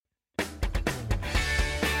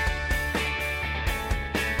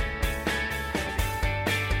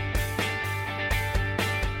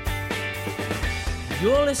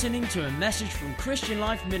You're listening to a message from Christian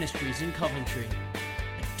Life Ministries in Coventry,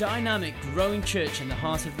 a dynamic, growing church in the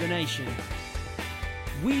heart of the nation.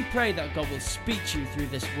 We pray that God will speak to you through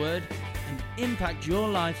this word and impact your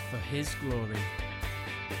life for His glory.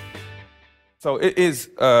 So it is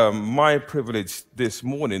my privilege this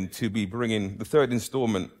morning to be bringing the third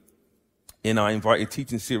installment in our invited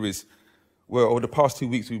teaching series, where over the past 2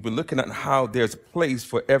 weeks we've been looking at how there's a place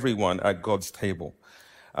for everyone at God's table.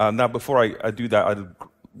 Now, before I do that,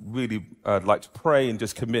 I'd like to pray and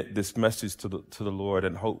just commit this message to the Lord,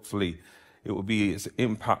 and hopefully it will be as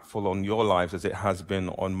impactful on your lives as it has been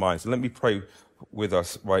on mine. So let me pray with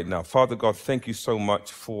us right now. Father God, thank you so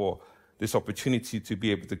much for this opportunity to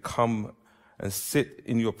be able to come and sit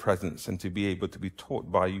in your presence and to be able to be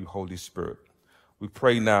taught by you, Holy Spirit. We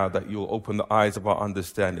pray now that you'll open the eyes of our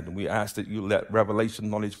understanding, and we ask that you let revelation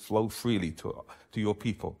knowledge flow freely to your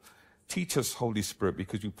people. Teach us, Holy Spirit,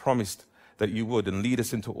 because you promised that you would, and lead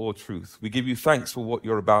us into all truth. We give you thanks for what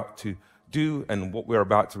you're about to do and what we're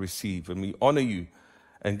about to receive, and we honor you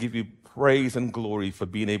and give you praise and glory for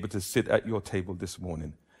being able to sit at your table this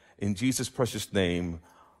morning. In Jesus' precious name,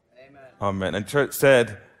 amen. Amen. And church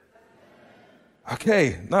said,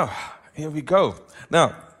 okay, now, here we go.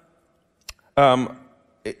 Now, I'm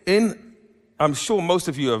sure most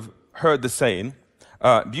of you have heard the saying,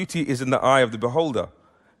 beauty is in the eye of the beholder.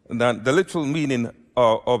 And that the literal meaning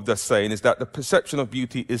of the saying is that the perception of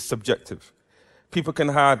beauty is subjective. People can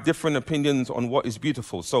have different opinions on what is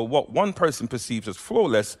beautiful. So what one person perceives as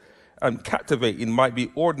flawless and captivating might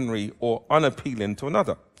be ordinary or unappealing to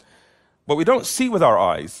another. But we don't see with our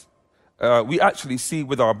eyes. We actually see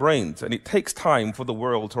with our brains, and it takes time for the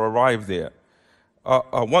world to arrive there.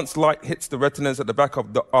 Once light hits the retinas at the back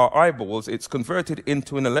of our eyeballs, it's converted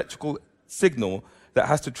into an electrical signal that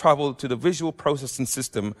has to travel to the visual processing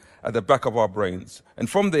system at the back of our brains. And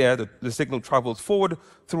from there, the signal travels forward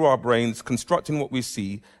through our brains, constructing what we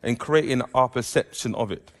see and creating our perception of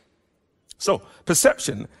it. So,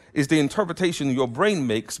 perception is the interpretation your brain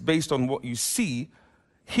makes based on what you see,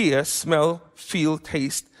 hear, smell, feel,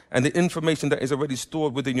 taste, and the information that is already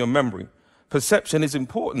stored within your memory. Perception is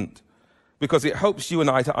important because it helps you and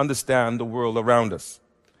I to understand the world around us.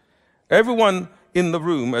 Everyone in the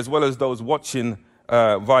room, as well as those watching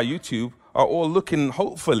via YouTube, are all looking,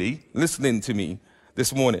 hopefully, listening to me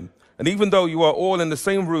this morning. And even though you are all in the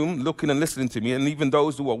same room looking and listening to me, and even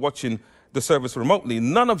those who are watching the service remotely,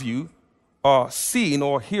 none of you are seeing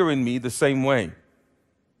or hearing me the same way.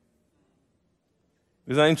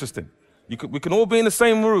 Isn't that interesting? We can all be in the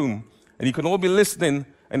same room, and you can all be listening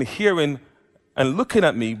and hearing and looking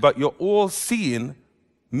at me, but you're all seeing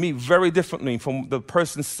me very differently from the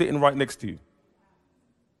person sitting right next to you.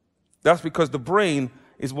 That's because the brain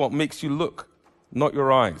is what makes you look, not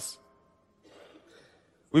your eyes.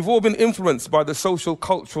 We've all been influenced by the social,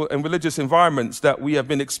 cultural, and religious environments that we have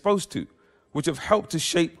been exposed to, which have helped to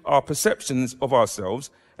shape our perceptions of ourselves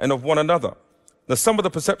and of one another. Now, some of the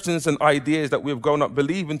perceptions and ideas that we have grown up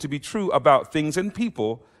believing to be true about things and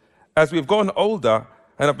people, as we've gotten older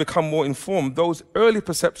and have become more informed, those early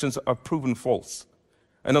perceptions are proven false.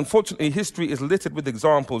 And unfortunately, history is littered with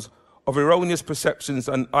examples of erroneous perceptions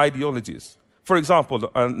and ideologies. For example,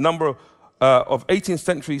 a number of 18th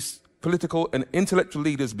century political and intellectual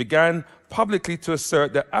leaders began publicly to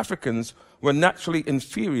assert that Africans were naturally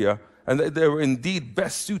inferior and that they were indeed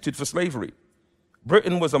best suited for slavery.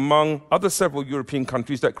 Britain was among other several European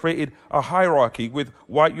countries that created a hierarchy with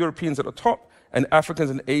white Europeans at the top and Africans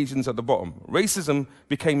and Asians at the bottom. Racism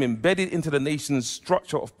became embedded into the nation's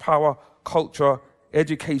structure of power, culture,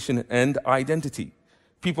 education, and identity.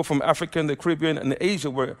 People from Africa and the Caribbean and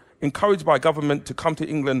Asia were encouraged by government to come to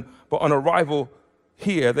England, but on arrival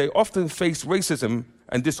here, they often faced racism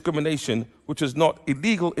and discrimination, which was not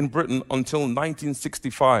illegal in Britain until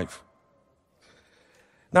 1965.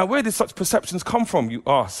 Now, where did such perceptions come from, you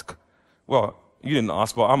ask? Well, you didn't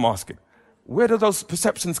ask, but I'm asking. Where do those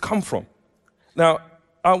perceptions come from? Now,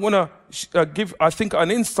 I want to give, I think,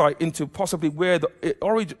 an insight into possibly where it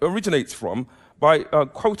originates from by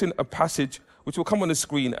quoting a passage which will come on the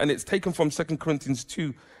screen, and it's taken from 2 Corinthians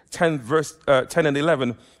 2:10, verse 10 and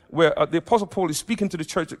 11, where the Apostle Paul is speaking to the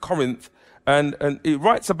church at Corinth, and it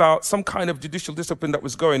writes about some kind of judicial discipline that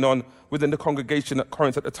was going on within the congregation at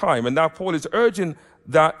Corinth at the time. And now Paul is urging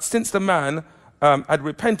that since the man had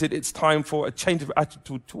repented, it's time for a change of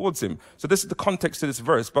attitude towards him. So this is the context of this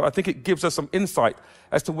verse, but I think it gives us some insight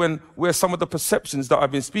as to where some of the perceptions that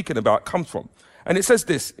I've been speaking about come from. And it says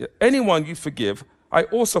this: anyone you forgive, I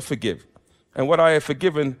also forgive. And what I have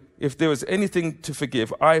forgiven, if there is anything to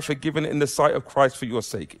forgive, I have forgiven in the sight of Christ for your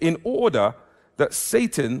sake, in order that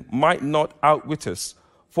Satan might not outwit us,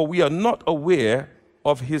 for we are not aware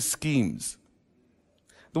of his schemes.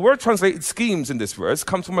 The word translated schemes in this verse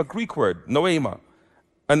comes from a Greek word, noema,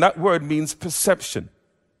 and that word means perception,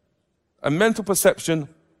 a mental perception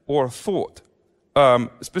or thought,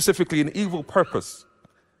 specifically an evil purpose.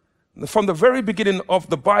 From the very beginning of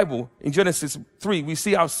the Bible, in Genesis 3, we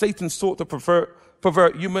see how Satan sought to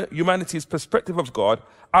pervert humanity's perspective of God,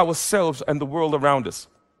 ourselves, and the world around us.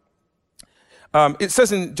 It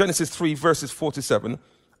says in Genesis 3, verses 4 to 7,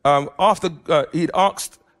 after he'd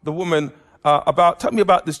asked the woman tell me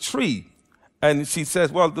about this tree. And she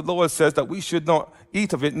says, well, the Lord says that we should not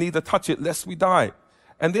eat of it, neither touch it, lest we die.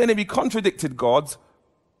 And the enemy contradicted God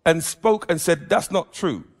and spoke and said, that's not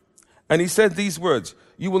true. And he said these words,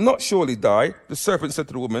 you will not surely die, the serpent said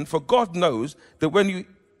to the woman, for God knows that when you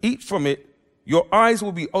eat from it, your eyes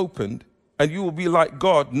will be opened, and you will be like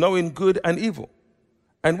God, knowing good and evil.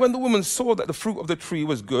 And when the woman saw that the fruit of the tree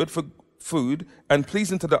was good for food and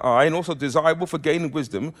pleasing to the eye and also desirable for gaining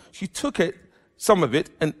wisdom, she took some of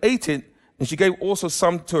it, and ate it, and she gave also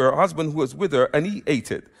some to her husband who was with her, and he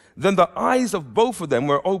ate it. Then the eyes of both of them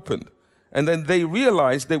were opened, and then they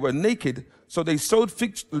realized they were naked, so they sewed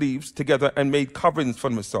fig leaves together and made coverings for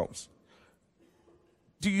themselves.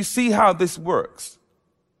 Do you see how this works?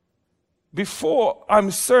 Before,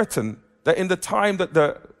 I'm certain that in the time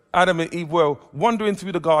that Adam and Eve were wandering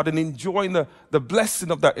through the garden, enjoying the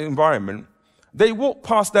blessing of that environment, they walked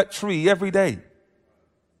past that tree every day.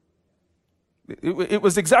 It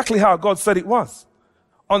was exactly how God said it was,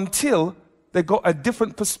 until they got a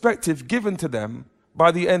different perspective given to them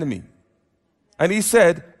by the enemy. And he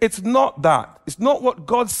said, it's not that. It's not what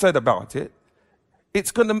God said about it.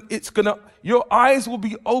 Your eyes will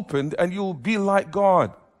be opened and you'll be like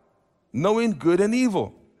God, knowing good and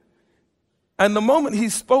evil. And the moment he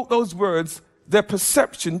spoke those words, their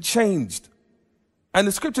perception changed. And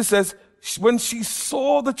the scripture says, when she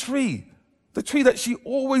saw the tree that she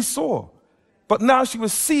always saw, but now she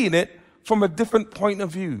was seeing it from a different point of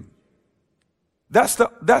view. That's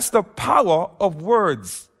the power of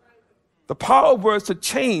words. The power of words to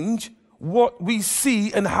change what we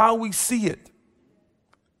see and how we see it.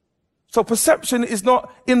 So perception is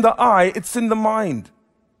not in the eye, it's in the mind.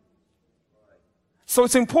 So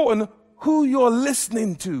it's important who you're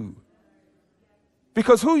listening to.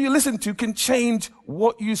 Because who you listen to can change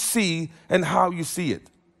what you see and how you see it.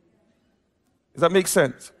 Does that make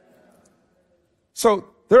sense? So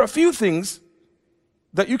there are a few things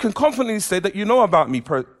that you can confidently say that you know about me,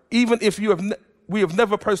 even if we have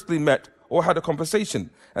never personally met or had a conversation.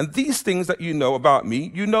 And these things that you know about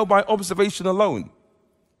me, you know by observation alone.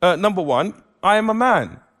 Number one, I am a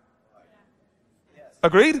man.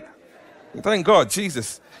 Agreed? Thank God,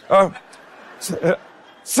 Jesus.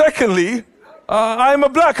 Secondly, I'm a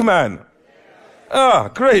black man.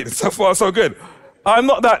 Great. So far, so good. I'm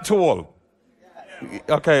not that tall.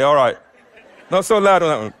 Okay, all right. Not so loud on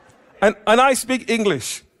that one. And I speak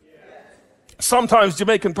English. Sometimes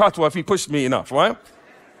Jamaican patois if you push me enough, right?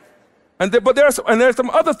 But there are some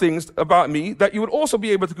other things about me that you would also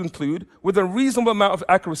be able to conclude with a reasonable amount of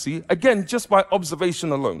accuracy, again, just by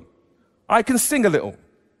observation alone. I can sing a little.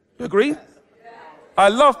 You agree? I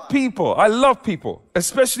love people,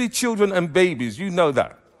 especially children and babies. You know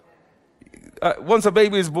that. Once a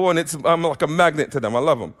baby is born, I'm like a magnet to them. I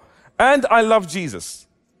love them. And I love Jesus.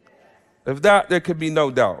 Of that, there can be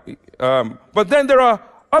no doubt. But then there are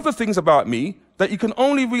other things about me that you can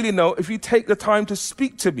only really know if you take the time to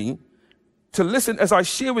speak to me, to listen as I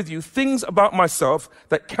share with you things about myself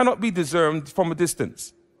that cannot be discerned from a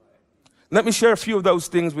distance. Let me share a few of those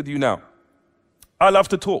things with you now. I love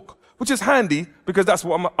to talk, which is handy because that's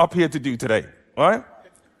what I'm up here to do today, right?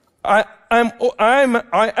 I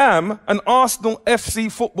am an Arsenal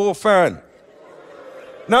FC football fan.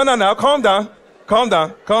 No, calm down.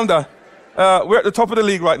 We're at the top of the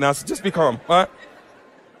league right now, so just be calm, all right?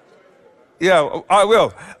 Yeah, I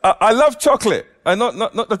will. I love chocolate, and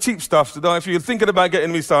not the cheap stuff. So if you're thinking about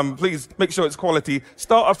getting me some, please make sure it's quality.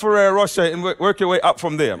 Start at Ferrero Rocher and work your way up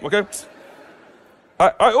from there, okay?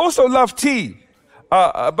 I also love tea,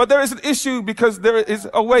 but there is an issue because there is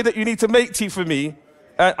a way that you need to make tea for me.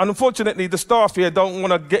 And unfortunately, the staff here don't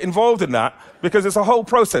want to get involved in that because it's a whole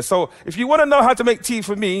process. So if you want to know how to make tea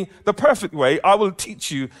for me the perfect way, I will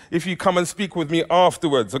teach you if you come and speak with me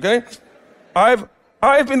afterwards, okay?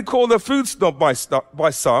 I've been called a food snob by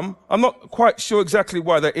some. I'm not quite sure exactly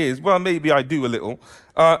why that is. Well, maybe I do a little.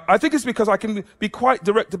 I think it's because I can be quite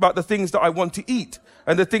direct about the things that I want to eat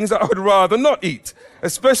and the things that I would rather not eat,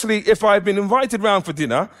 especially if I've been invited round for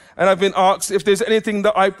dinner and I've been asked if there's anything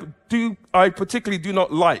that I particularly do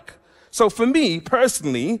not like. So for me,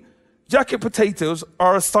 personally, jacket potatoes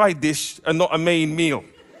are a side dish and not a main meal.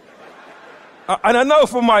 And I know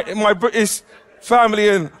for my British family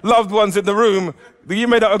and loved ones in the room, you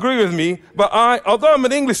may not agree with me, but although I'm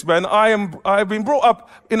an Englishman, I've been brought up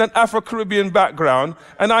in an Afro-Caribbean background,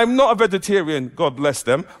 and I'm not a vegetarian, God bless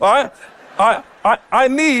them, all right? I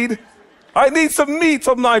need some meat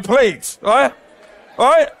on my plate, all right? All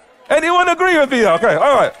right? Anyone agree with me? Okay,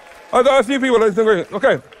 all right. I've got a few people that agree.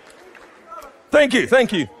 Okay.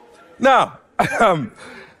 Thank you. Now,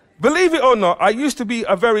 believe it or not, I used to be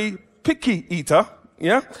a very picky eater,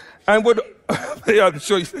 yeah? And would, yeah, I'm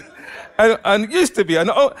sure and used to be, and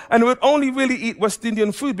would only really eat West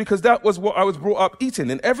Indian food because that was what I was brought up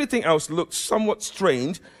eating, and everything else looked somewhat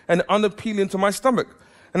strange and unappealing to my stomach.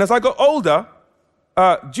 And as I got older,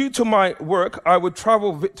 due to my work, I would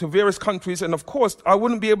travel to various countries, and of course, I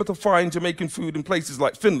wouldn't be able to find Jamaican food in places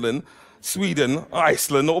like Finland, Sweden,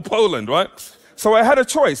 Iceland, or Poland, right? So I had a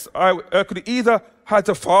choice. I could either had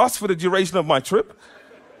to fast for the duration of my trip,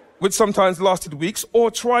 which sometimes lasted weeks,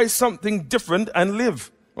 or try something different and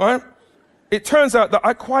live, right? It turns out that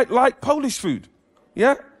I quite like Polish food,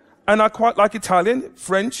 yeah? And I quite like Italian,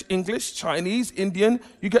 French, English, Chinese, Indian.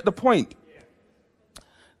 You get the point.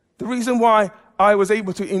 The reason why I was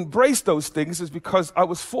able to embrace those things is because I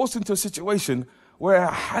was forced into a situation where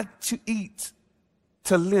I had to eat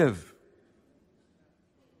to live.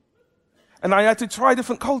 And I had to try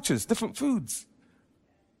different cultures, different foods,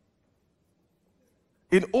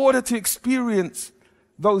 in order to experience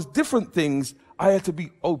those different things. I had to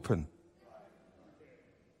be open.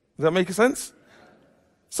 Does that make sense?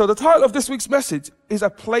 So the title of this week's message is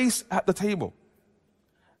A Place at the Table.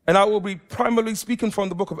 And I will be primarily speaking from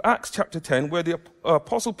the book of Acts chapter 10, where the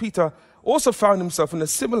Apostle Peter also found himself in a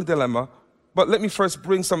similar dilemma. But let me first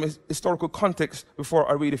bring some historical context before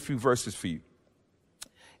I read a few verses for you.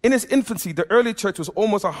 In its infancy, the early church was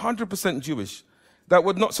almost 100% Jewish. That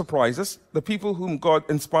would not surprise us. The people whom God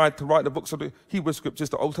inspired to write the books of the Hebrew Scriptures,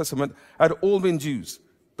 the Old Testament, had all been Jews.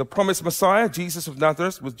 The promised Messiah, Jesus of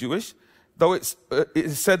Nazareth, was Jewish, though it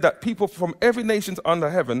is said that people from every nation under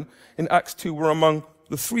heaven in Acts 2 were among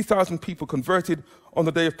the 3,000 people converted on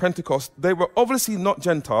the day of Pentecost. They were obviously not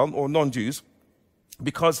Gentile or non-Jews,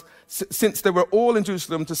 because since they were all in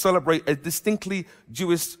Jerusalem to celebrate a distinctly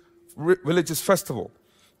Jewish religious festival.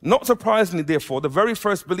 Not surprisingly, therefore, the very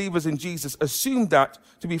first believers in Jesus assumed that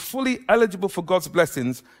to be fully eligible for God's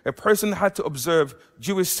blessings, a person had to observe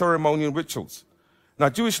Jewish ceremonial rituals. Now,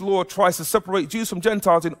 Jewish law tries to separate Jews from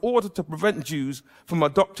Gentiles in order to prevent Jews from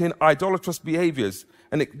adopting idolatrous behaviors,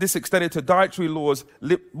 and this extended to dietary laws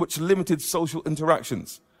which limited social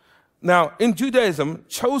interactions. Now, in Judaism,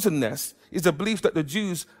 chosenness is the belief that the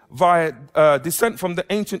Jews, via descent from the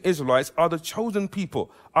ancient Israelites, are the chosen people,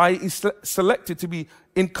 i.e. selected to be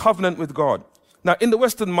in covenant with God. Now, in the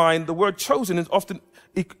Western mind, the word chosen is often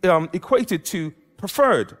equated to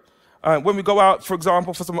preferred. When we go out, for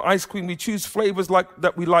example, for some ice cream, we choose flavors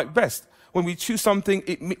that we like best. When we choose something,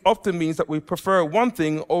 it often means that we prefer one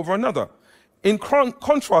thing over another. In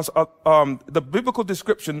contrast, the biblical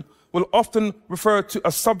description will often refer to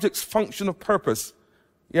a subject's function of purpose.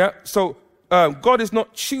 Yeah, so God is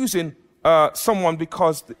not choosing someone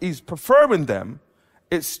because he's preferring them.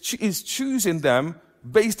 He's choosing them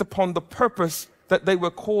based upon the purpose that they were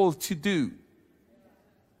called to do.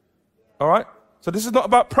 All right? So this is not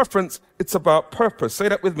about preference, it's about purpose. Say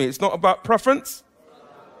that with me. It's not about preference,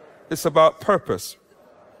 it's about purpose.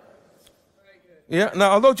 Yeah.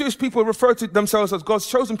 Now, although Jewish people refer to themselves as God's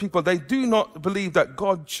chosen people, they do not believe that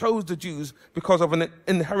God chose the Jews because of an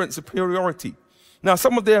inherent superiority. Now,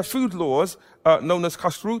 some of their food laws, known as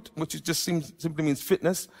kashrut, which simply means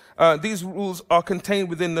fitness, these rules are contained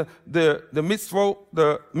within the mitzvah.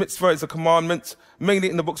 The mitzvah is a commandment, mainly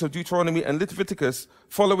in the books of Deuteronomy and Leviticus.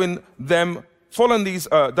 Following these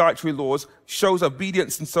dietary laws shows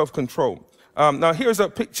obedience and self-control. Now, here's a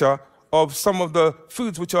picture of some of the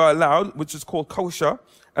foods which are allowed, which is called kosher,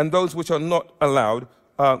 and those which are not allowed,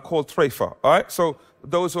 called treifa. All right? So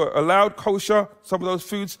those who are allowed kosher, some of those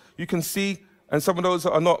foods you can see, and some of those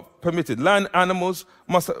are not permitted. Land animals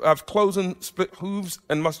must have cloven split hooves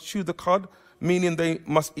and must chew the cud, meaning they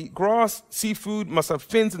must eat grass. Seafood must have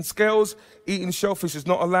fins and scales. Eating shellfish is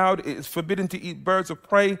not allowed. It is forbidden to eat birds of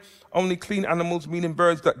prey. Only clean animals, meaning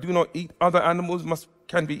birds that do not eat other animals,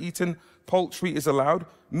 can be eaten. Poultry is allowed.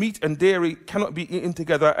 Meat and dairy cannot be eaten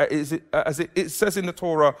together, as it says in the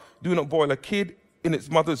Torah, do not boil a kid in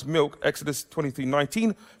its mother's milk, Exodus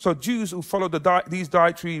 23:19. So Jews who follow these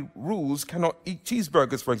dietary rules cannot eat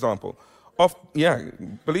cheeseburgers, for example.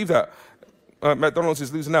 Believe that. McDonald's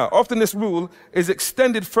is losing out. Often this rule is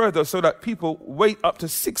extended further so that people wait up to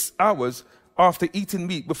 6 hours after eating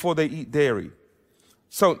meat before they eat dairy.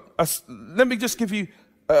 So let me just give you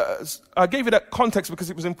I gave you that context because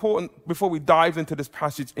it was important before we dived into this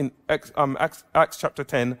passage in Acts chapter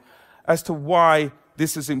 10 as to why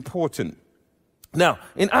this is important. Now,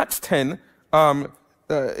 in Acts 10,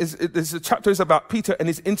 this chapter is about Peter and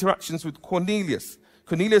his interactions with Cornelius.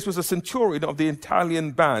 Cornelius was a centurion of the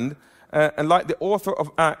Italian band, and like the author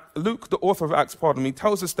of Luke, the author of Acts,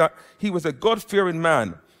 tells us that he was a God-fearing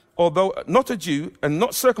man. Although not a Jew and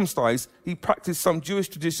not circumcised, he practiced some Jewish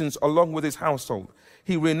traditions along with his household.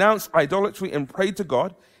 He renounced idolatry and prayed to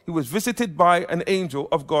God. He was visited by an angel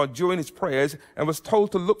of God during his prayers and was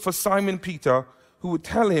told to look for Simon Peter, who would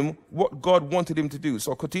tell him what God wanted him to do.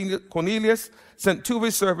 So Cornelius sent 2 of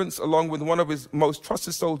his servants along with one of his most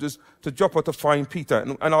trusted soldiers to Joppa to find Peter.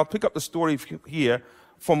 And I'll pick up the story here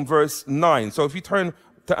from verse 9. So if you turn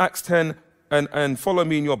to Acts 10 and follow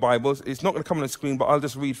me in your Bibles, it's not going to come on the screen, but I'll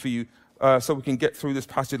just read for you so we can get through this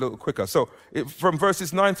passage a little quicker. So from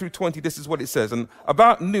verses 9 through 20, this is what it says. And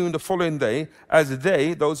about noon the following day, as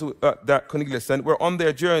those that Cornelius sent, were on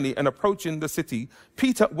their journey and approaching the city,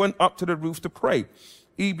 Peter went up to the roof to pray.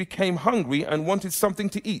 He became hungry and wanted something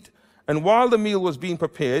to eat. And while the meal was being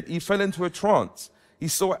prepared, he fell into a trance. He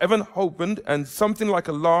saw heaven opened and something like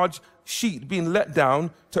a large sheet being let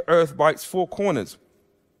down to earth by its 4 corners.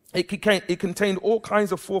 It contained all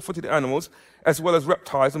kinds of 4-footed animals, as well as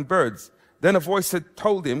reptiles and birds. Then a voice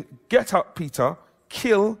told him, "Get up, Peter,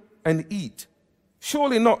 kill and eat."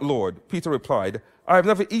 "Surely not, Lord," Peter replied. "I have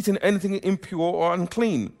never eaten anything impure or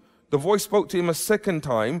unclean." The voice spoke to him a second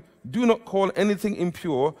time, "Do not call anything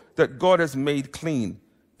impure that God has made clean."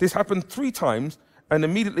 This happened 3 times, and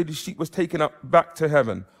immediately the sheet was taken up back to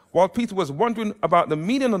heaven. While Peter was wondering about the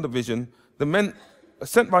meaning of the vision, the men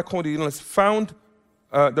sent by Cornelius found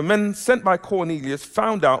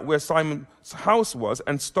out where Simon's house was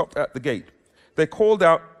and stopped at the gate. They called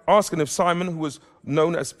out, asking if Simon, who was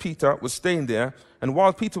known as Peter, was staying there. And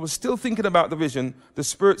while Peter was still thinking about the vision, the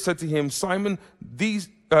Spirit said to him, "Simon, these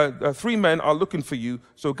 3 men are looking for you,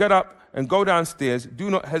 so get up and go downstairs. Do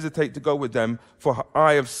not hesitate to go with them, for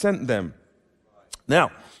I have sent them."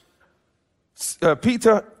 Now,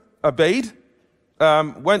 Peter obeyed.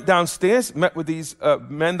 Went downstairs, met with these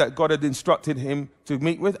men that God had instructed him to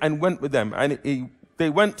meet with, and went with them. And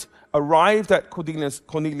they arrived at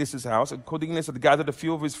Cornelius' house, and Cornelius had gathered a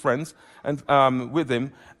few of his friends and with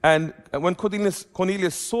him. And when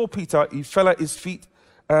Cornelius saw Peter, he fell at his feet,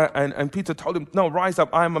 and Peter told him, "No, rise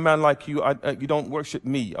up. I am a man like you. You don't worship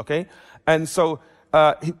me." Okay, and so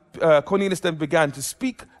Cornelius then began to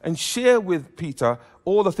speak and share with Peter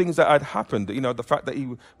all the things that had happened. The fact that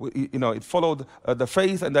he followed the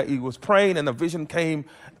faith and that he was praying and a vision came.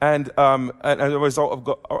 And as a result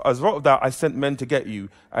of that, I sent men to get you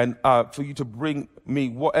and for you to bring me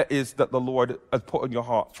what it is that the Lord has put on your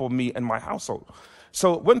heart for me and my household.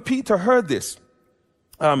 So when Peter heard this,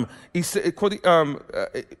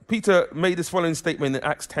 Peter made this following statement in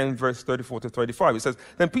Acts 10, verse 34 to 35. It says,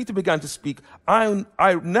 "Then Peter began to speak. I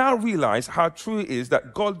now realize how true it is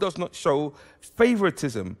that God does not show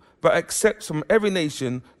favoritism, but accepts from every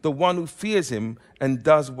nation the one who fears him and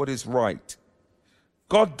does what is right."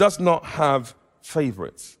 God does not have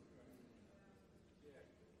favorites.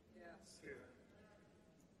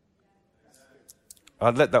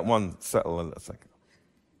 I'll let that one settle a second.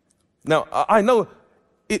 Now, I know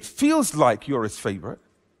it feels like you're his favorite.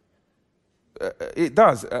 It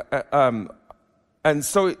does. And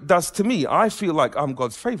so it does to me. I feel like I'm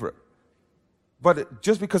God's favorite. But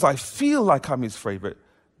just because I feel like I'm his favorite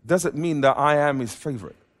doesn't mean that I am his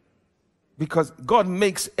favorite. Because God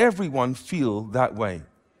makes everyone feel that way.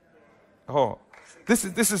 Oh, this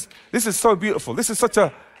is so beautiful. This is such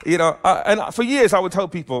a, and for years I would tell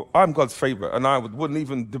people I'm God's favorite, and I wouldn't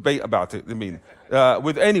even debate about it,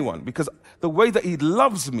 with anyone, because the way that he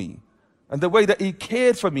loves me, and the way that he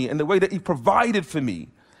cared for me, and the way that he provided for me,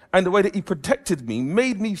 and the way that he protected me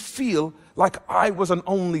made me feel like I was an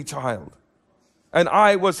only child. And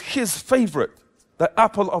I was his favorite, the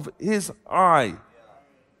apple of his eye.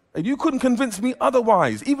 And you couldn't convince me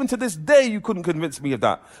otherwise. Even to this day, you couldn't convince me of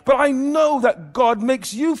that. But I know that God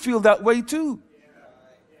makes you feel that way too.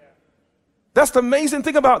 That's the amazing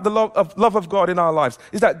thing about the love of God in our lives,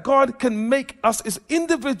 is that God can make us as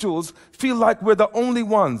individuals feel like we're the only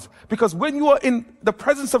ones. Because when you are in the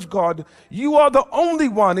presence of God, you are the only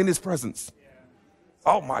one in his presence.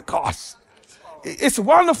 Oh my gosh. It's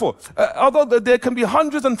wonderful. Although there can be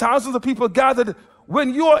hundreds and thousands of people gathered,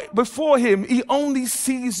 when you are before him, he only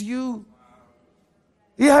sees you.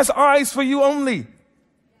 He has eyes for you only.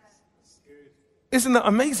 Isn't that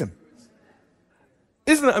amazing?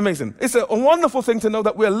 Isn't it amazing? It's a wonderful thing to know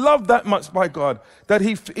that we're loved that much by God, that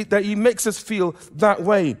he makes us feel that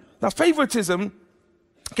way. Now, favoritism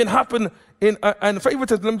can happen in, and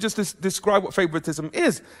favoritism, let me just describe what favoritism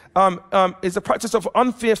is a practice of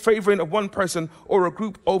unfair favoring of one person or a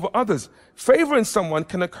group over others. Favoring someone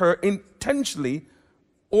can occur intentionally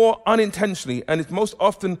or unintentionally, and it's most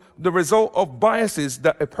often the result of biases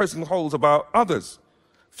that a person holds about others.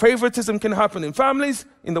 Favoritism can happen in families,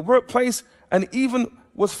 in the workplace, and even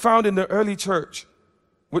was found in the early church,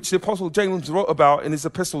 which the Apostle James wrote about in his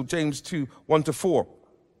epistle, James 2, 1-4.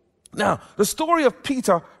 Now, the story of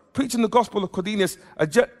Peter preaching the gospel of Cornelius, a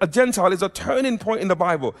Gentile, is a turning point in the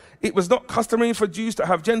Bible. It was not customary for Jews to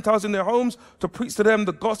have Gentiles in their homes to preach to them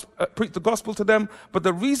preach the gospel to them. But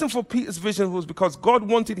the reason for Peter's vision was because God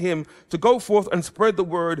wanted him to go forth and spread the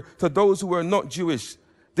word to those who were not Jewish.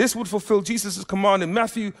 This would fulfill Jesus' command in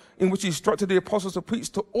Matthew, in which he instructed the apostles to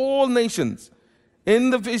preach to all nations. In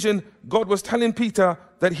the vision, God was telling Peter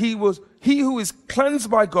that he who is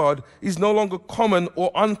cleansed by God is no longer common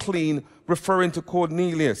or unclean, referring to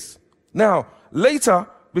Cornelius. Now, later,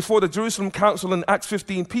 before the Jerusalem Council in Acts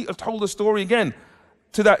 15, Peter told the story again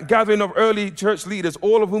to that gathering of early church leaders,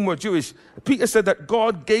 all of whom were Jewish. Peter said that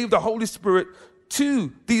God gave the Holy Spirit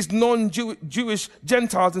to these non-Jewish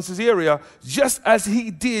Gentiles in Caesarea, just as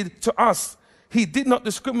he did to us. He did not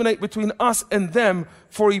discriminate between us and them,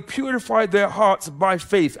 for he purified their hearts by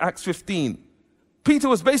faith. Acts 15. Peter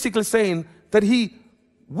was basically saying that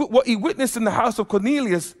what he witnessed in the house of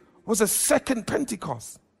Cornelius was a second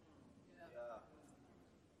Pentecost.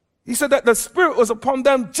 He said that the Spirit was upon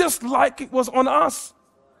them just like it was on us.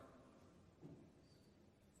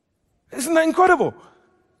 Isn't that incredible?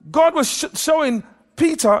 God was showing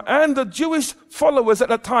Peter and the Jewish followers at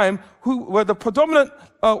the time, who were the predominant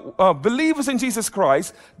believers in Jesus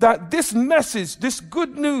Christ, that this message, this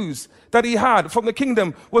good news that he had from the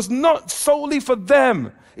kingdom was not solely for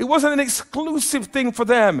them. It wasn't an exclusive thing for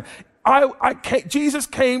them. Jesus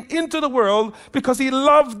came into the world because he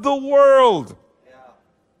loved the world.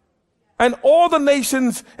 And all the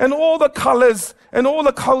nations and all the colors and all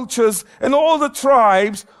the cultures and all the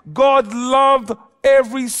tribes, God loved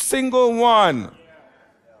every single one.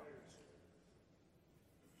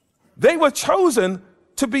 They were chosen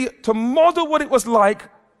to model what it was like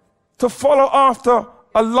to follow after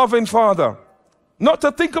a loving Father. Not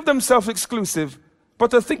to think of themselves exclusive,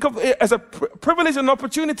 but to think of it as a privilege and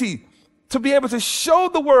opportunity to be able to show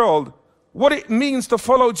the world what it means to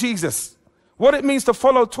follow Jesus, what it means to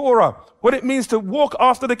follow Torah, what it means to walk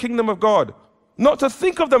after the kingdom of God. Not to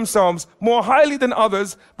think of themselves more highly than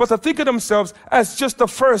others, but to think of themselves as just the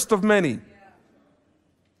first of many.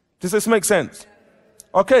 Does this make sense?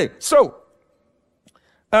 Okay, so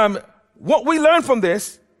what we learn from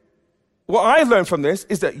this, what I learned from this,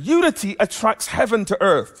 is that unity attracts heaven to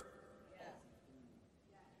earth.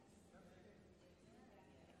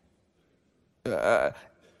 On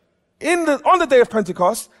the day of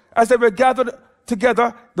Pentecost, as they were gathered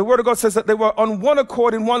together, the Word of God says that they were on one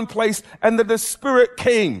accord in one place, and that the Spirit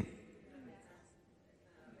came.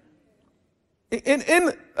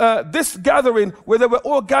 In this gathering, where they were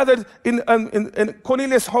all gathered in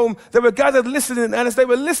Cornelius' home, they were gathered listening, and as they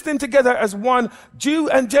were listening together as one, Jew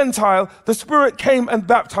and Gentile, the Spirit came and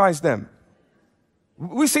baptized them.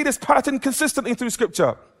 We see this pattern consistently through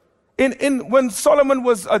Scripture. When Solomon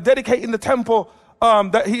was dedicating the temple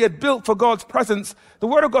that he had built for God's presence, the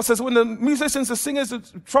Word of God says when the musicians, the singers, the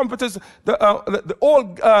trumpeters, all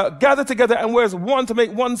gathered together and were as one to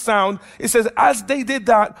make one sound, it says as they did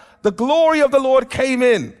that, the glory of the Lord came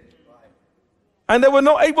in. And they were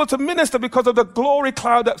not able to minister because of the glory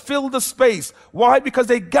cloud that filled the space. Why? Because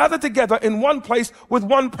they gathered together in one place with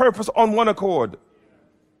one purpose on one accord.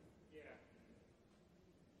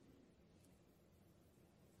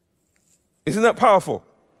 Isn't that powerful?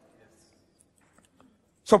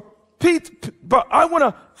 So, but I want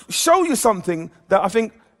to show you something that I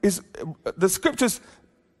think is the scriptures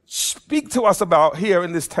speak to us about here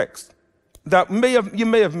in this text that you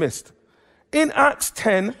may have missed. In Acts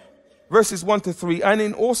 10, verses 1-3, and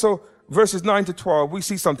in also verses 9-12, we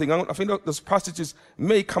see something. I think those passages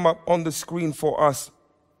may come up on the screen for us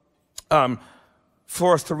to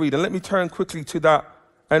read. And let me turn quickly to that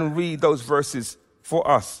and read those verses for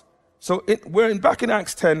us. So we're back in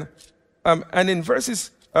Acts 10, and in verses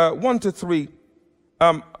 1-3,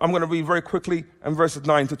 I'm going to read very quickly, and verses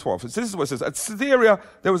 9-12. So this is what it says. At Caesarea,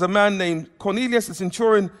 there was a man named Cornelius, a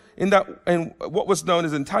centurion in what was known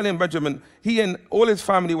as an Italian regiment. He and all his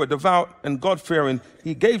family were devout and God-fearing.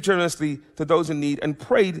 He gave generously to those in need and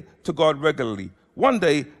prayed to God regularly. One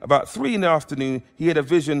day, about 3 p.m, he had a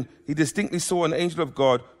vision. He distinctly saw an angel of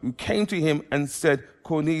God who came to him and said,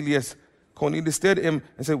 Cornelius, Cornelius stared at him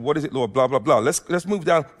and said, what is it, Lord? Blah, blah, blah. Let's move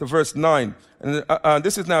down to verse 9. And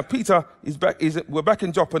this is now Peter. We're back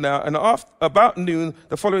in Joppa now. And about noon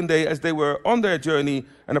the following day, as they were on their journey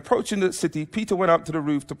and approaching the city, Peter went up to the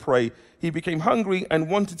roof to pray. He became hungry and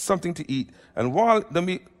wanted something to eat. And while the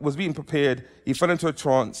meat was being prepared, he fell into a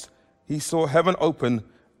trance. He saw heaven open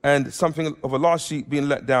and something of a large sheet being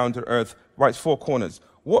let down to earth by its four corners.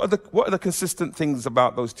 What are the consistent things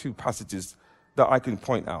about those two passages that I can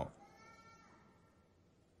point out?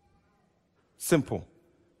 Simple.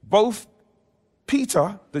 Both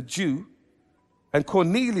Peter, the Jew, and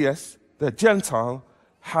Cornelius, the Gentile,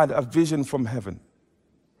 had a vision from heaven.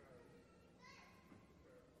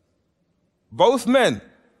 Both men,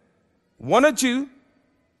 one a Jew,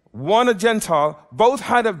 one a Gentile, both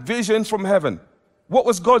had a vision from heaven. What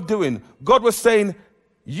was God doing? God was saying,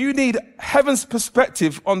 you need heaven's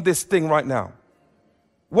perspective on this thing right now.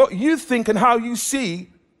 What you think and how you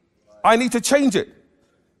see, I need to change it.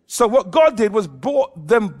 So what God did was brought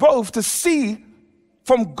them both to see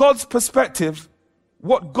from God's perspective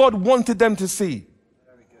what God wanted them to see.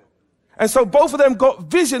 And so both of them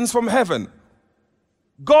got visions from heaven.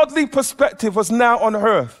 Godly perspective was now on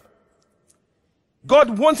earth.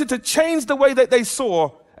 God wanted to change the way that they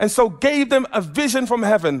saw, and so gave them a vision from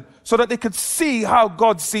heaven so that they could see how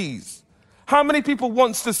God sees. How many people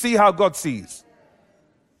wants to see how God sees?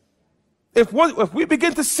 If we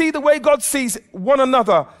begin to see the way God sees one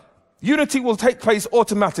another, unity will take place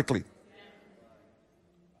automatically.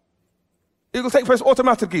 It will take place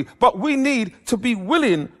automatically. But we need to be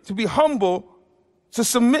willing, to be humble, to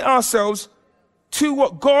submit ourselves to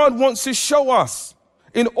what God wants to show us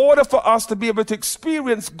in order for us to be able to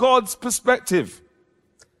experience God's perspective.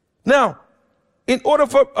 Now, in order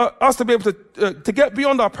for us to be able to get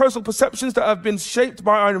beyond our personal perceptions that have been shaped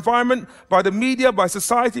by our environment, by the media, by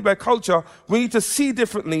society, by culture, we need to see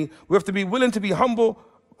differently. We have to be willing to be humble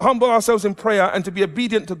ourselves in prayer and to be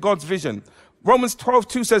obedient to God's vision. Romans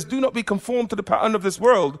 12:2 says, do not be conformed to the pattern of this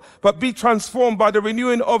world, but be transformed by the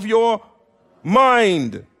renewing of your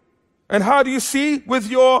mind. And how do you see? With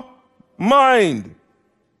your mind.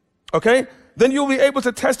 Okay? Then you'll be able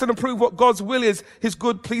to test and approve what God's will is, his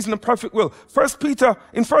good, pleasing, and perfect will.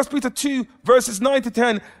 In 1 Peter 2, verses 9 to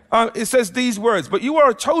 10, it says these words, but you are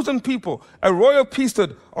a chosen people, a royal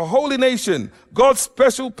priesthood, a holy nation, God's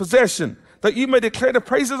special possession, that you may declare the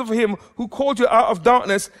praises of him who called you out of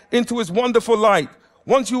darkness into his wonderful light.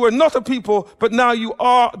 Once you were not a people, but now you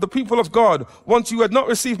are the people of God. Once you had not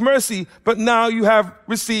received mercy, but now you have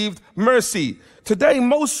received mercy. Today,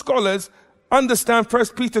 most scholars understand 1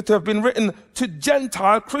 Peter to have been written to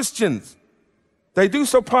Gentile Christians. They do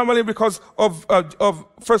so primarily because of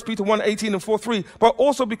 1 Peter 1:18 and 4:3, but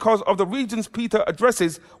also because of the regions Peter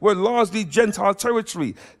addresses were largely Gentile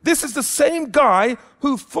territory. This is the same guy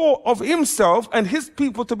who thought of himself and his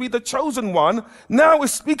people to be the chosen one, now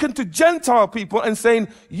is speaking to Gentile people and saying,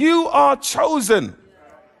 you are chosen.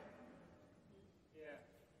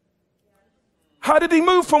 How did he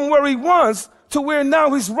move from where he was to where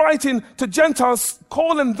now he's writing to Gentiles,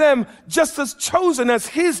 calling them just as chosen as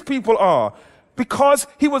his people are? Because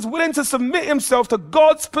he was willing to submit himself to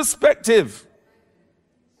God's perspective.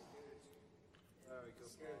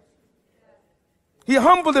 He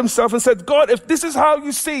humbled himself and said, God, if this is how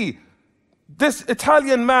you see this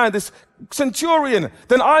Italian man, this centurion,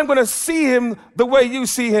 then I'm going to see him the way you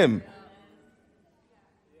see him.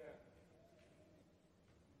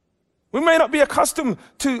 We may not be accustomed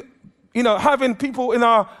to, having people in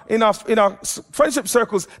our friendship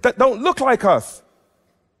circles that don't look like us.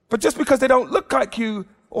 But just because they don't look like you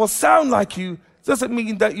or sound like you doesn't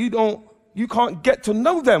mean that you can't get to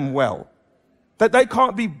know them well. That they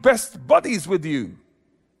can't be best buddies with you.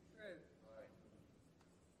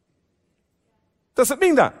 Doesn't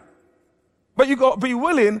mean that. But you got to be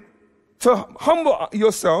willing to humble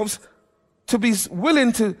yourselves, to be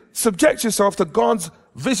willing to subject yourself to God's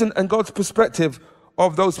vision and God's perspective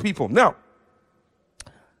of those people. Now,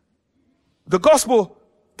 the gospel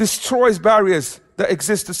destroys barriers that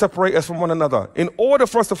exist to separate us from one another. In order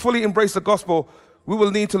for us to fully embrace the gospel, we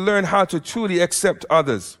will need to learn how to truly accept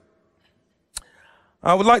others.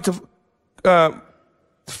 I would like to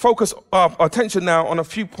focus our attention now on a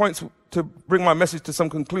few points to bring my message to some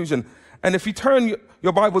conclusion. And if you turn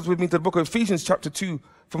your Bibles with me to the book of Ephesians chapter 2,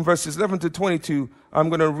 from verses 11 to 22, we're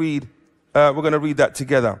going to read that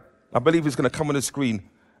together. I believe it's going to come on the screen.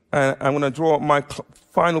 And I'm going to draw my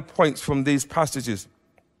final points from these passages.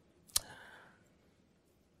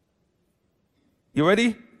 You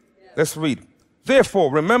ready? Yes. Let's read.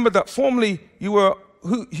 Therefore, remember that formerly you were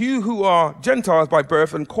you who are Gentiles by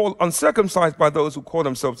birth and called uncircumcised by those who call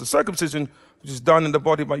themselves the circumcision, which is done in the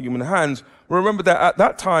body by human hands, remember that at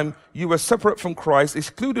that time you were separate from Christ,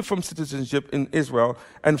 excluded from citizenship in Israel,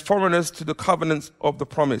 and foreigners to the covenants of the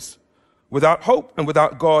promise, without hope and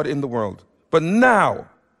without God in the world. But now,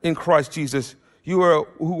 in Christ Jesus, you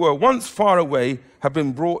who were once far away have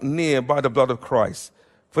been brought near by the blood of Christ.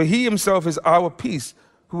 For he himself is our peace,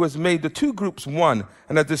 who has made the two groups one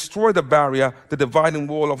and has destroyed the barrier, the dividing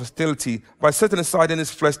wall of hostility, by setting aside in his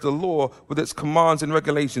flesh the law with its commands and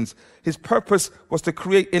regulations. His purpose was to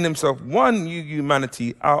create in himself one new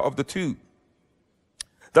humanity out of the two,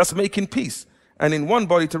 thus making peace, and in one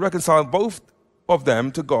body to reconcile both of them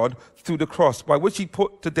to God through the cross, by which he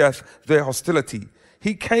put to death their hostility.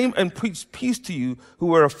 He came and preached peace to you who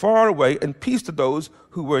were far away and peace to those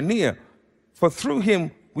who were near. For through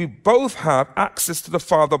him we both have access to the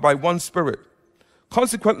Father by one Spirit.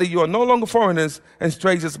 Consequently, you are no longer foreigners and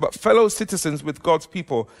strangers, but fellow citizens with God's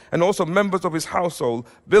people, and also members of his household,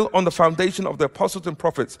 built on the foundation of the apostles and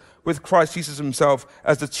prophets, with Christ Jesus himself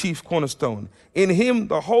as the chief cornerstone. In him,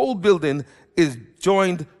 the whole building is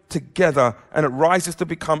joined together, and it rises to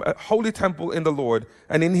become a holy temple in the Lord.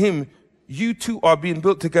 And in him, you two are being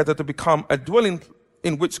built together to become a dwelling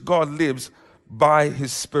in which God lives by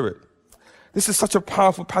his Spirit. This is such a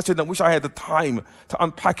powerful passage, and I wish I had the time to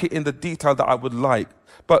unpack it in the detail that I would like.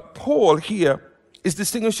 But Paul here is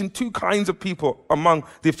distinguishing two kinds of people among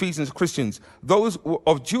the Ephesians Christians, those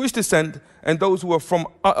of Jewish descent and those who are from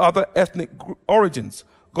other ethnic origins.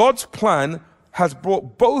 God's plan has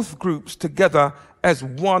brought both groups together as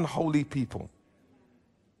one holy people.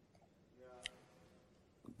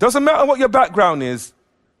 Doesn't matter what your background is,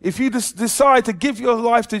 if you decide to give your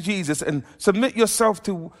life to Jesus and submit yourself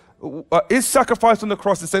to his sacrifice on the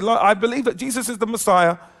cross and say, Lord, I believe that Jesus is the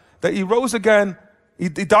Messiah, that he rose again, he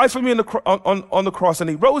died for me on the cross, and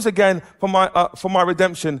he rose again for my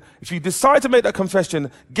redemption. If you decide to make that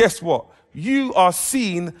confession, guess what? You are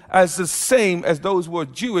seen as the same as those who are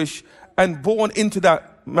Jewish and born into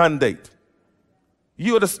that mandate.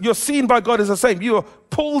 You're seen by God as the same. You are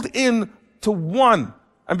pulled in to one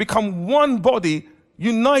and become one body,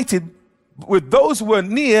 united with those who are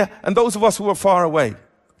near and those of us who are far away.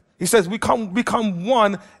 He says we become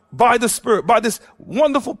one by the Spirit, by this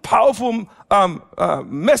wonderful, powerful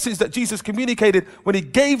message that Jesus communicated when he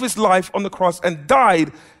gave his life on the cross and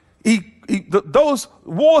died. Those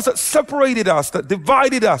walls that separated us, that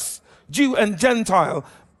divided us, Jew and Gentile,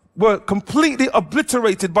 were completely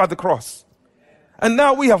obliterated by the cross. And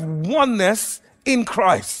now we have oneness in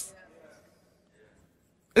Christ.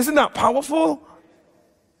 Isn't that powerful?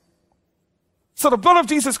 So the blood of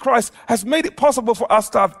Jesus Christ has made it possible for us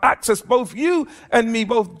to have access, both you and me,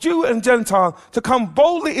 both Jew and Gentile, to come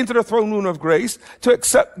boldly into the throne room of grace, to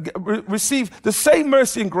receive the same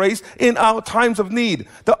mercy and grace in our times of need.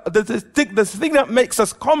 The thing that makes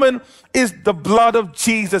us common is the blood of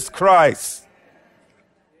Jesus Christ.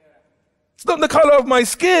 It's not the color of my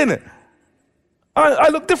skin. I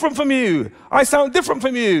look different from you. I sound different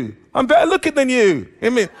from you. I'm better looking than you. I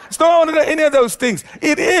mean, it's not any of those things.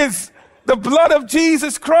 It is the blood of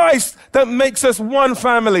Jesus Christ that makes us one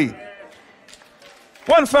family.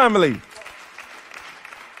 One family.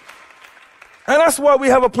 And that's why we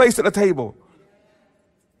have a place at the table.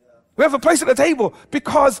 We have a place at the table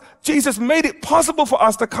because Jesus made it possible for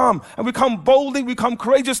us to come. And we come boldly, we come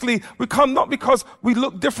courageously. We come not because we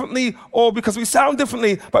look differently or because we sound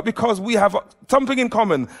differently, but because we have something in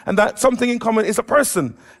common. And that something in common is a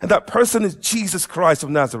person. And that person is Jesus Christ of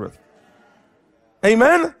Nazareth.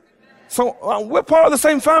 Amen? So we're part of the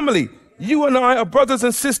same family. You and I are brothers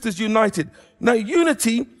and sisters united. Now,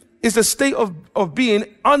 unity is a state of being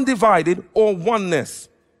undivided or oneness.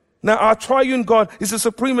 Now, our triune God is a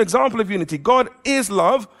supreme example of unity. God is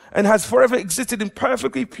love and has forever existed in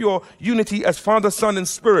perfectly pure unity as Father, Son, and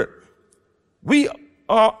Spirit. We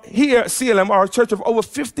are here at CLM, are a church of over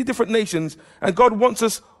 50 different nations, and God wants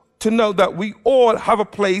us to know that we all have a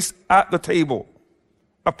place at the table.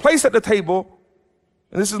 A place at the table,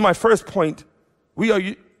 and this is my first point,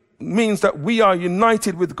 means that we are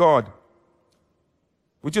united with God.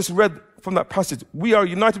 We just read from that passage. We are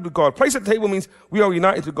united with God. Place at the table means we are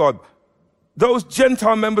united with God. Those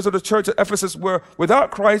Gentile members of the church at Ephesus were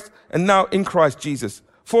without Christ and now in Christ Jesus.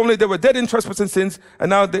 Formerly they were dead in trespasses and sins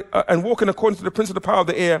and now and walking according to the prince of the power of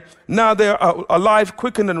the air. Now they are alive,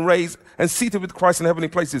 quickened and raised and seated with Christ in heavenly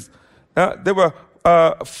places. They were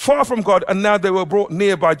far from God and now they were brought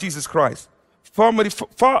near by Jesus Christ. Far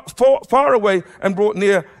away and brought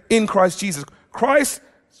near in Christ Jesus. Christ's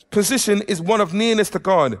position is one of nearness to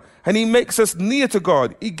God, and he makes us near to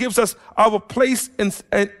God. He gives us our place in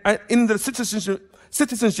the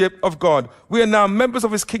citizenship of God. We are now members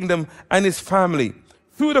of his kingdom and his family.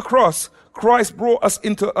 Through the cross, Christ brought us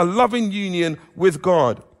into a loving union with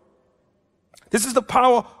God. This is the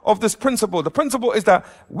power of this principle. The principle is that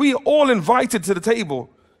we are all invited to the table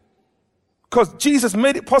because Jesus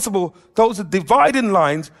made it possible, those dividing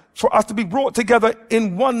lines, for us to be brought together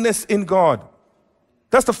in oneness in God.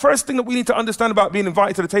 That's the first thing that we need to understand about being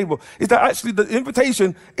invited to the table, is that actually the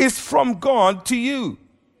invitation is from God to you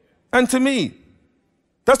and to me.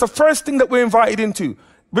 That's the first thing that we're invited into.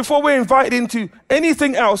 Before we're invited into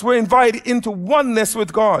anything else, we're invited into oneness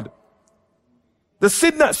with God. The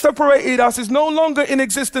sin that separated us is no longer in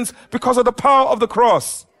existence because of the power of the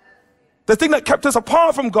cross. The thing that kept us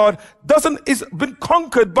apart from God is been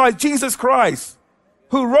conquered by Jesus Christ,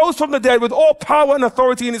 who rose from the dead with all power and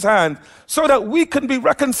authority in his hand, so that we can be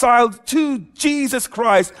reconciled to Jesus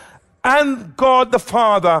Christ and God the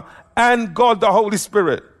Father and God the Holy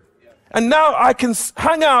Spirit. And now I can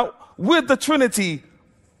hang out with the Trinity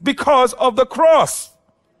because of the cross.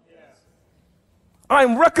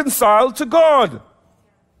 I'm reconciled to God.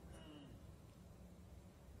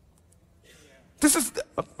 This is,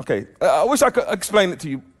 okay, I wish I could explain it to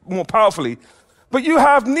you more powerfully, but you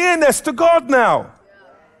have nearness to God now.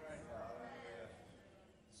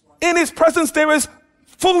 In his presence there is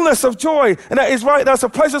fullness of joy, and that is right, that's a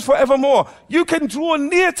pleasures forevermore. You can draw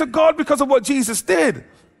near to God because of what Jesus did.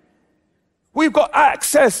 We've got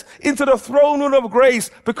access into the throne room of grace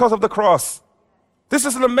because of the cross. This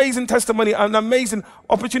is an amazing testimony, an amazing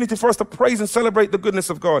opportunity for us to praise and celebrate the goodness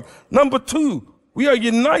of God. Number 2, we are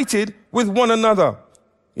united with one another.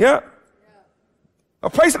 Yeah? A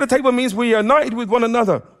place at the table means we are united with one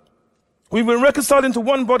another. We've been reconciled into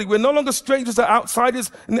one body. We're no longer strangers or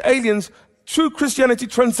outsiders and aliens. True Christianity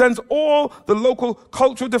transcends all the local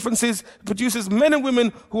cultural differences, produces men and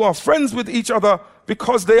women who are friends with each other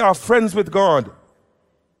because they are friends with God.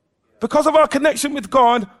 Because of our connection with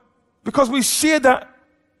God, because we share that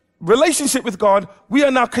relationship with God, we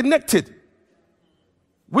are now connected.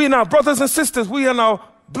 We are now brothers and sisters. We are now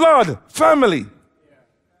blood, family.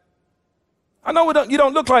 I know you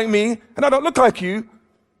don't look like me, and I don't look like you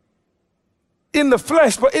in the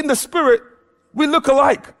flesh, but in the spirit, we look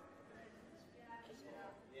alike.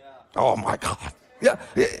 Oh my God. Yeah.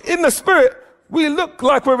 In the spirit, we look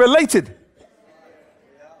like we're related.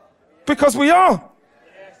 Because we are.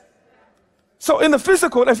 So in the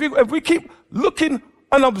physical, if we keep looking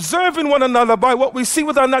and observing one another by what we see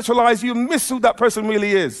with our natural eyes, you miss who that person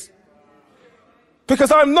really is.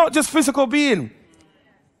 Because I'm not just physical being.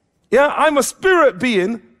 Yeah, I'm a spirit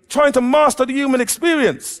being trying to master the human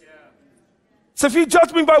experience. So if you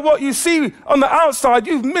judge me by what you see on the outside,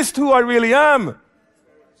 you've missed who I really am.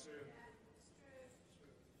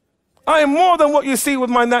 I am more than what you see with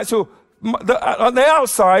my natural, on the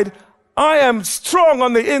outside. I am strong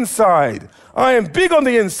on the inside. I am big on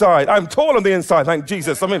the inside. I'm tall on the inside, thank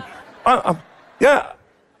Jesus. I mean, yeah.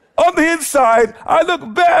 On the inside, I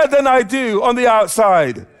look better than I do on the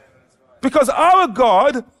outside. Because our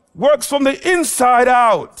God works from the inside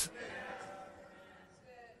out.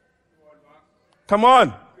 Come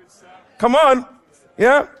on. Come on.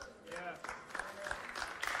 Yeah?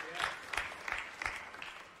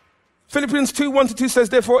 Philippians 2:1-2 says,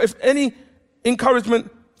 therefore, if any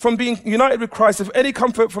encouragement from being united with Christ, if any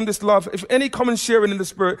comfort from this love, if any common sharing in the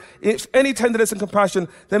Spirit, if any tenderness and compassion,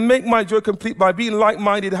 then make my joy complete by being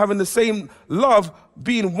like-minded, having the same love,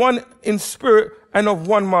 being one in spirit and of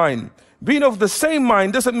one mind. Being of the same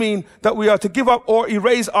mind doesn't mean that we are to give up or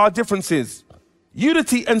erase our differences.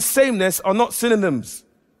 Unity and sameness are not synonyms.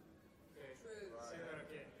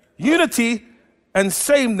 Unity and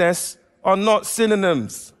sameness are not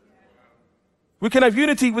synonyms. We can have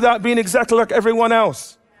unity without being exactly like everyone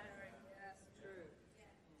else.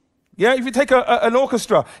 Yeah, if you take an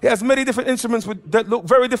orchestra, it has many different instruments that look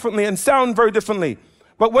very differently and sound very differently.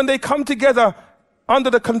 But when they come together under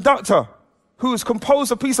the conductor who has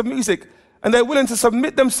composed a piece of music and they're willing to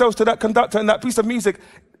submit themselves to that conductor and that piece of music,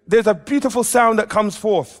 there's a beautiful sound that comes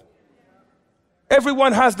forth.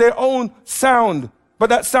 Everyone has their own sound, but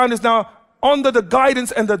that sound is now under the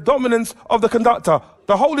guidance and the dominance of the conductor.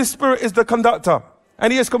 The Holy Spirit is the conductor,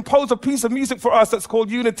 and he has composed a piece of music for us that's called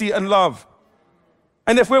unity and love.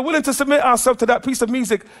 And if we're willing to submit ourselves to that piece of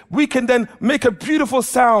music, we can then make a beautiful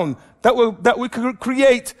sound that we can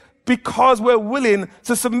create because we're willing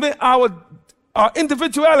to submit our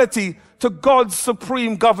individuality to God's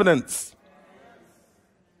supreme governance.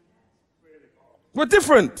 We're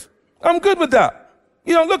different. I'm good with that.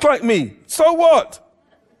 You don't look like me. So what?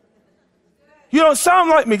 You don't sound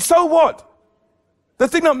like me. So what? The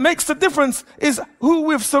thing that makes the difference is who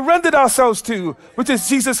we've surrendered ourselves to, which is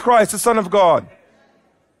Jesus Christ, the Son of God.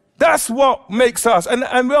 That's what makes us.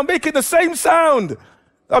 And we are making the same sound.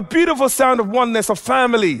 A beautiful sound of oneness, of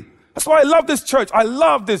family. That's why I love this church. I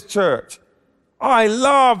love this church. I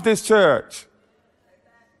love this church.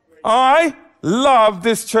 I love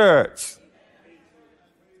this church.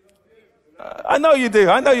 I know you do.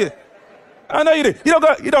 I know you do.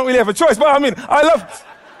 You don't really have a choice, but I mean, I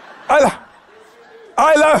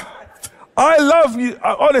love you.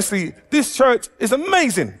 Honestly, this church is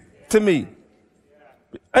amazing to me.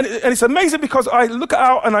 And it's amazing because I look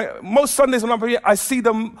out and most Sundays when I'm here, I see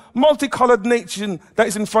the multicolored nation that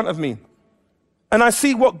is in front of me. And I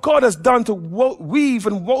see what God has done to weave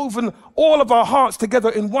and woven all of our hearts together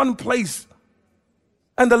in one place.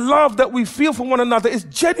 And the love that we feel for one another is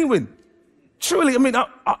genuine. Truly, I mean,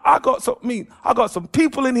 I got some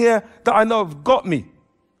people in here that I know have got me.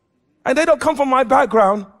 And they don't come from my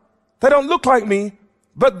background. They don't look like me,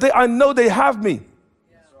 but I know they have me.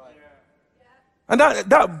 And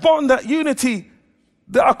that bond, that unity,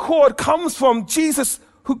 the accord comes from Jesus,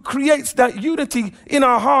 who creates that unity in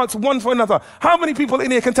our hearts one for another. How many people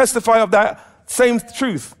in here can testify of that same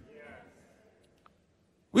truth?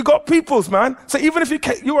 We got peoples, man. So even if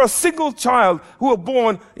you are a single child who were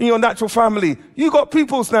born in your natural family, you got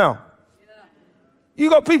peoples now. You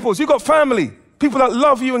got peoples, you got family. People that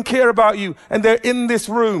love you and care about you, and they're in this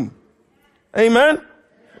room. Amen?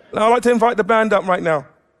 Now, I'd like to invite the band up right now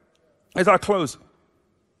as I close.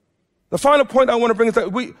 The final point I want to bring is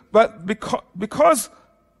that because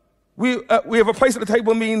we have a place at the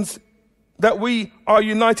table means that we are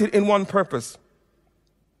united in one purpose.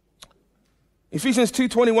 Ephesians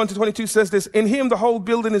 2:21-22 says this: in him the whole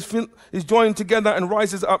building is joined together and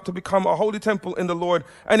rises up to become a holy temple in the Lord.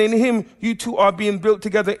 And in him you two are being built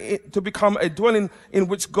together to become a dwelling in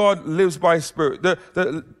which God lives by his Spirit.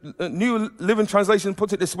 The New Living Translation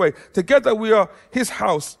puts it this way: together we are his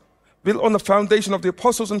house, built on the foundation of the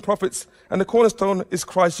apostles and prophets, and the cornerstone is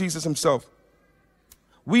Christ Jesus himself.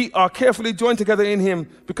 We are carefully joined together in him,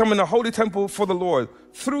 becoming a holy temple for the Lord.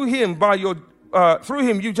 Through him,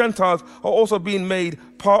 you Gentiles are also being made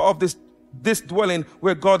part of this dwelling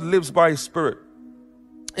where God lives by his Spirit.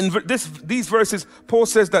 In these verses, Paul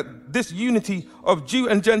says that this unity of Jew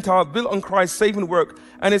and Gentile built on Christ's saving work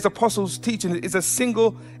and his apostles' teaching is a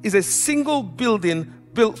single building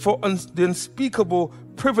built for the unspeakable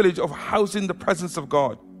privilege of housing the presence of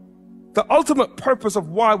God. The ultimate purpose of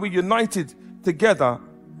why we're united together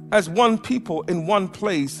as one people in one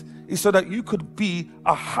place is so that you could be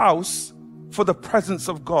a house for the presence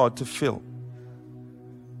of God to fill.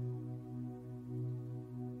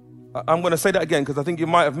 I'm going to say that again because I think you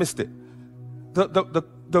might have missed it.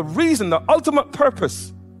 The reason, the ultimate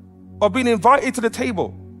purpose of being invited to the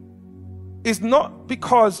table is not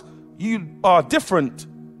because you are different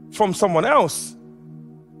from someone else.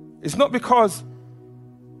 It's not because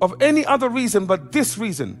of any other reason but this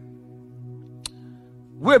reason.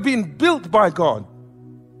 We're being built by God,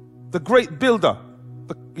 the great builder.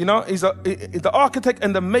 He's the architect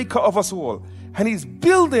and the maker of us all. And he's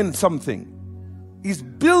building something. He's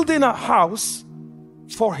building a house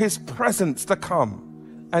for his presence to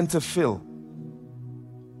come and to fill.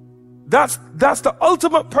 That's the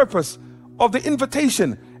ultimate purpose of the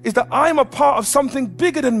invitation, is that I'm a part of something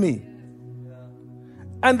bigger than me.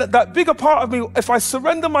 And that bigger part of me, if I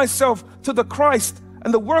surrender myself to the Christ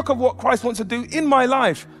and the work of what Christ wants to do in my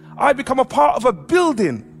life, I become a part of a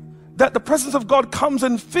building that the presence of God comes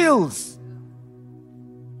and fills.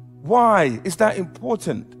 Why is that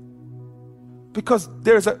important? Because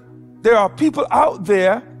there are people out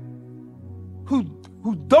there who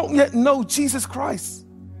don't yet know Jesus Christ,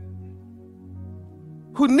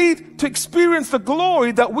 who need to experience the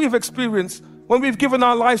glory that we've experienced when we've given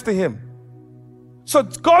our lives to him. So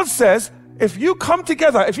God says, if you come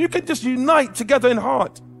together, if you can just unite together in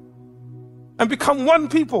heart and become one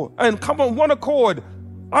people and come on one accord,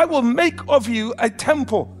 I will make of you a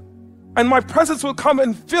temple and my presence will come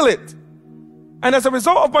and fill it. And as a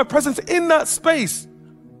result of my presence in that space,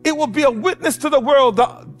 it will be a witness to the world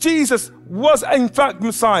that Jesus was in fact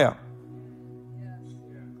Messiah.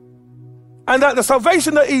 And that the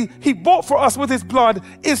salvation that he bought for us with his blood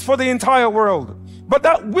is for the entire world. But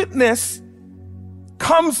that witness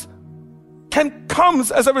comes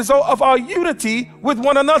as a result of our unity with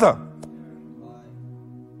one another.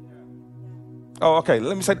 Oh, okay.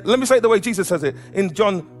 Let me say it the way Jesus says it in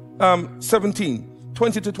John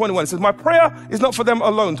 17:20-21. It says, my prayer is not for them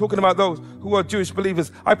alone, talking about those who are Jewish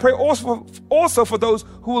believers. I pray also for those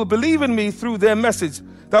who will believe in me through their message,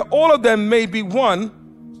 that all of them may be one.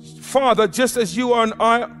 Father, just as you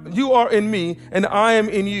are in me and I am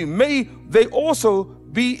in you, may they also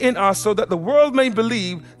be in us, so that the world may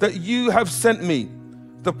believe that you have sent me.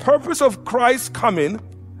 The purpose of Christ coming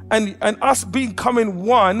and us becoming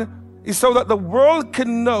one is so that the world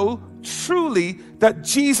can know truly that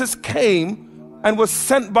Jesus came and was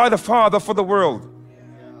sent by the Father for the world.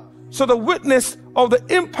 So the witness of the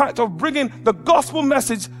impact of bringing the gospel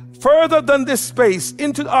message further than this space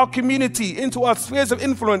into our community, into our spheres of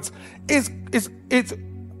influence, it's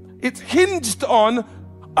hinged on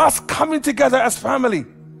us coming together as family.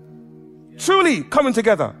 Truly coming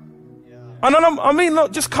together. And I mean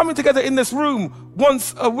not just coming together in this room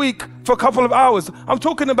once a week for a couple of hours. I'm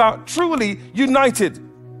talking about truly united.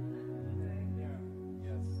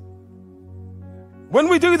 When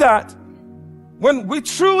we do that, when we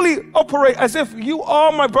truly operate as if you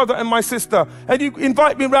are my brother and my sister, and you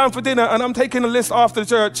invite me around for dinner and I'm taking a list after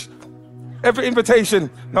church, every invitation.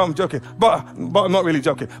 No, I'm joking, but I'm not really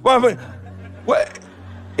joking. Well, I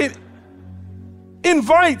mean,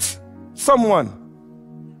 invite someone.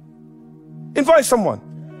 Invite someone.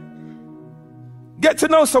 Get to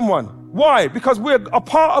know someone. Why? Because we're a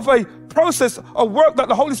part of a process of work that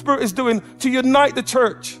the Holy Spirit is doing to unite the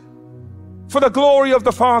church for the glory of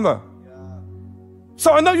the Father.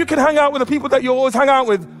 So I know you can hang out with the people that you always hang out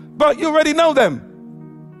with, but you already know them.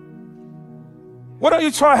 Why don't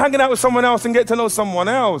you try hanging out with someone else and get to know someone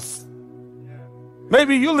else?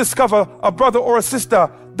 Maybe you'll discover a brother or a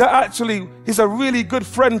sister that actually is a really good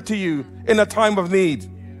friend to you in a time of need.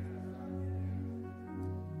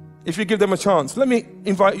 If you give them a chance. Let me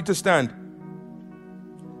invite you to stand.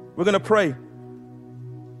 We're going to pray.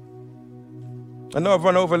 I know I've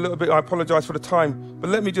run over a little bit. I apologize for the time.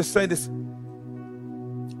 But let me just say this.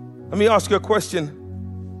 Let me ask you a question.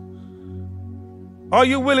 Are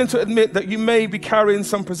you willing to admit that you may be carrying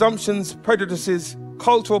some presumptions, prejudices,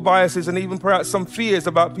 cultural biases, and even perhaps some fears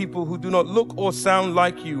about people who do not look or sound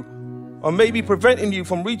like you, or maybe preventing you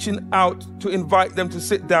from reaching out to invite them to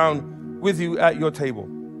sit down with you at your table?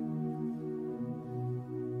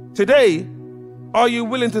 Today, are you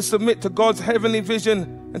willing to submit to God's heavenly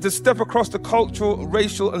vision and to step across the cultural,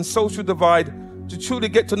 racial, and social divide to truly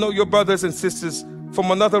get to know your brothers and sisters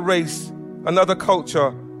from another race, another culture,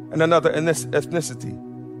 and another ethnicity?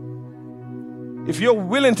 If you're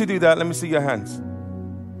willing to do that, let me see your hands.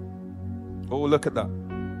 Oh, look at that.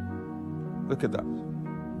 Look at that.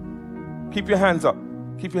 Keep your hands up.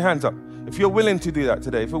 Keep your hands up. If you're willing to do that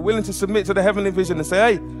today, if you're willing to submit to the heavenly vision and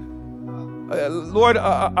say, hey, Lord,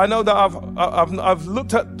 I know that I've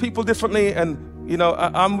looked at people differently, and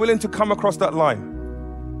I'm willing to come across that line,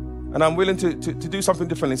 and I'm willing to do something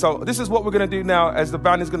differently. So this is what we're going to do now as the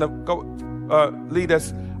band is going to go lead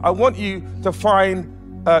us. I want you to find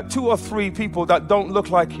 2 or 3 people that don't look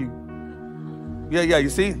like you. Yeah, you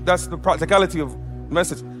see, that's the practicality of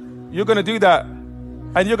message. You're going to do that,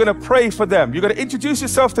 and you're going to pray for them. You're going to introduce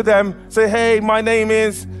yourself to them, say, hey, my name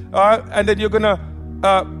is, and then you're going to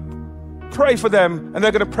pray for them, and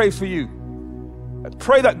they're going to pray for you.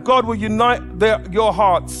 Pray that God will unite your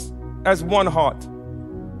hearts as one heart.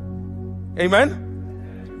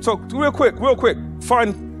 Amen? So real quick,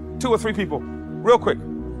 find 2 or 3 people, real quick.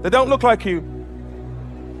 They don't look like you.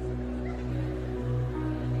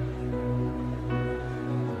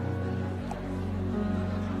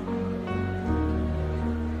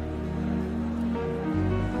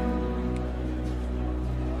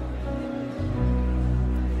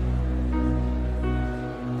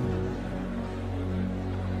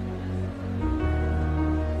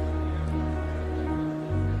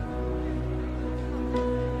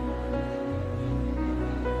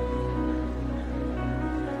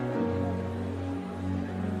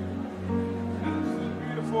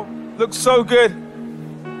 Looks so good.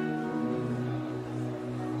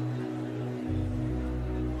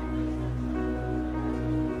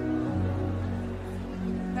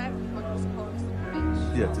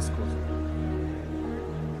 Yeah, just close.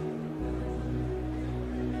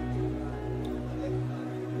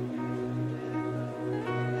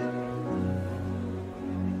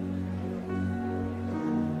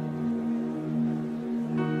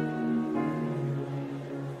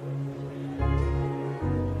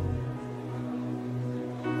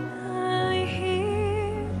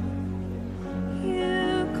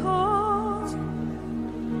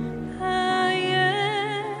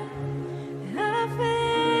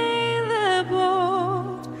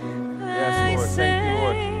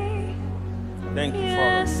 Thank you,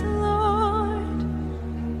 Father. Yes, Lord,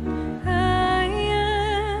 I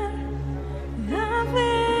am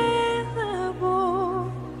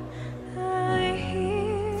available.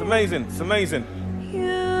 It's amazing. It's amazing.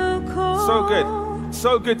 So good.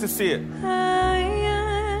 So good to see it.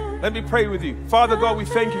 Let me pray with you. Father God, we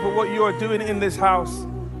thank you for what you are doing in this house.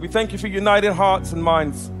 We thank you for united hearts and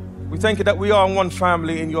minds. We thank you that we are one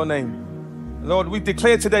family in your name. Lord, we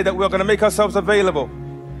declare today that we're going to make ourselves available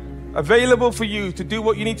for you to do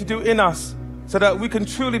what you need to do in us so that we can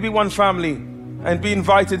truly be one family and be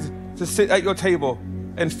invited to sit at your table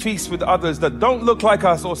and feast with others that don't look like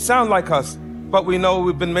us or sound like us, but we know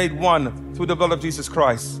we've been made one through the blood of Jesus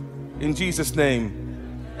Christ. In Jesus'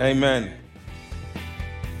 name, amen.